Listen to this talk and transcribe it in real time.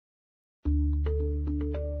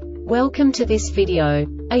Welcome to this video.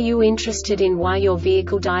 Are you interested in why your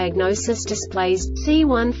vehicle diagnosis displays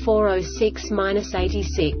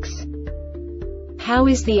C1406-86? How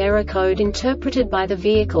is the error code interpreted by the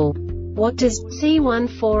vehicle? What does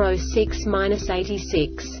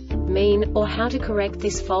C1406-86 mean, or how to correct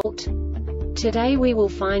this fault? Today we will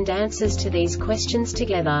find answers to these questions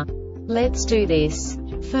together. Let's do this.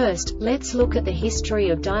 First, let's look at the history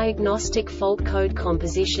of diagnostic fault code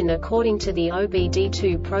composition according to the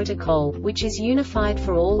OBD2 protocol, which is unified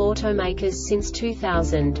for all automakers since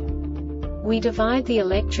 2000. We divide the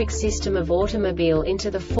electric system of automobile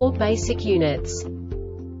into the four basic units: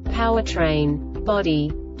 powertrain,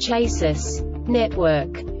 body, chassis,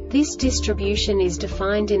 network. This distribution is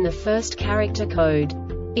defined in the first character code.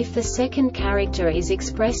 If the second character is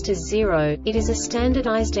expressed as 0, it is a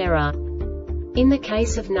standardized error. In the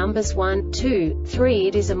case of numbers 1, 2, 3,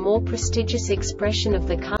 it is a more prestigious expression of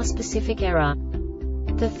the car-specific error.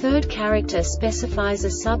 The third character specifies a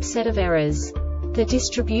subset of errors. The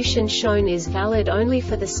distribution shown is valid only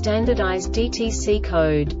for the standardized DTC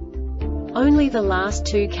code. Only the last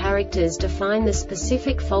two characters define the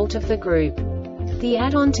specific fault of the group. The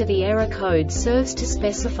add-on to the error code serves to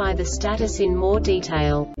specify the status in more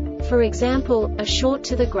detail. For example, a short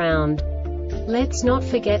to the ground. Let's not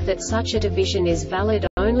forget that such a division is valid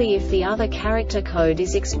only if the other character code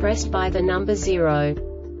is expressed by the number 0.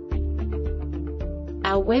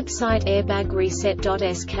 Our website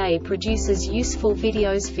airbagreset.sk produces useful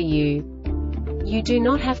videos for you. You do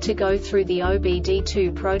not have to go through the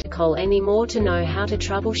OBD2 protocol anymore to know how to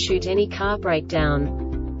troubleshoot any car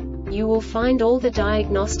breakdown. You will find all the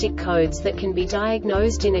diagnostic codes that can be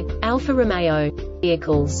diagnosed in Alfa-Romeo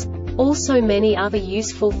vehicles. Also many other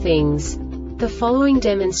useful things. The following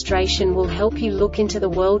demonstration will help you look into the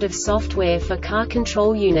world of software for car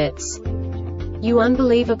control units. You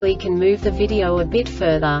unbelievably can move the video a bit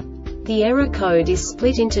further. The error code is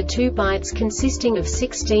split into 2 bytes consisting of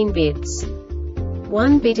 16 bits.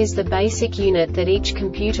 1 bit is the basic unit that each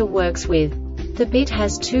computer works with. The bit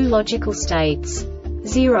has 2 logical states: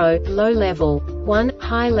 0, low level, 1,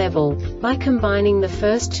 high level. By combining the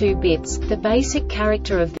first 2 bits, the basic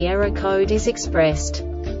character of the error code is expressed.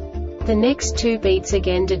 The next 2 beats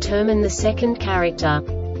again determine the second character.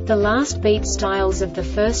 The last beat styles of the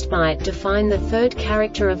first byte define the third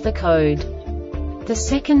character of the code. The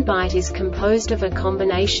second byte is composed of a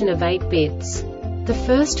combination of 8 bits. The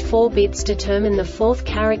first 4 bits determine the fourth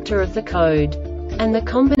character of the code. And the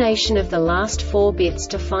combination of the last 4 bits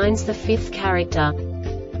defines the fifth character.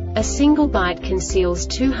 A single byte conceals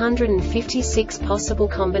 256 possible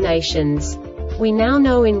combinations. We now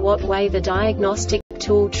know in what way the diagnostic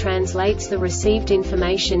tool translates the received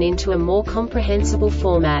information into a more comprehensible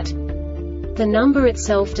format. The number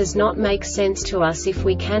itself does not make sense to us if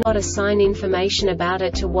we cannot assign information about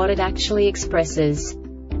it to what it actually expresses.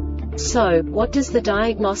 So, what does the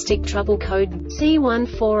Diagnostic Trouble Code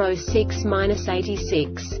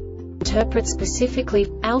C1406-86 interpret specifically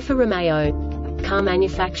for Alfa Romeo car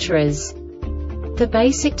manufacturers? The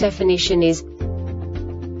basic definition is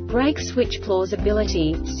brake switch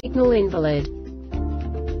plausibility, signal invalid.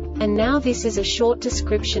 And now this is a short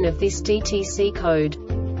description of this DTC code.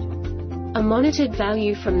 A monitored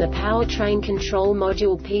value from the Powertrain Control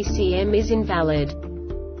Module PCM is invalid.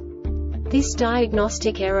 This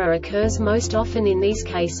diagnostic error occurs most often in these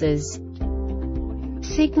cases.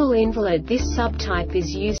 Signal invalid. This subtype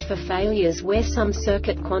is used for failures where some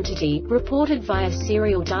circuit quantity, reported via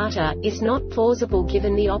serial data, is not plausible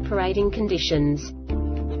given the operating conditions.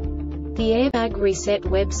 The Airbag Reset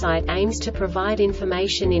website aims to provide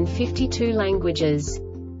information in 52 languages.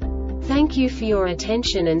 Thank you for your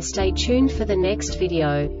attention and stay tuned for the next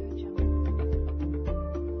video.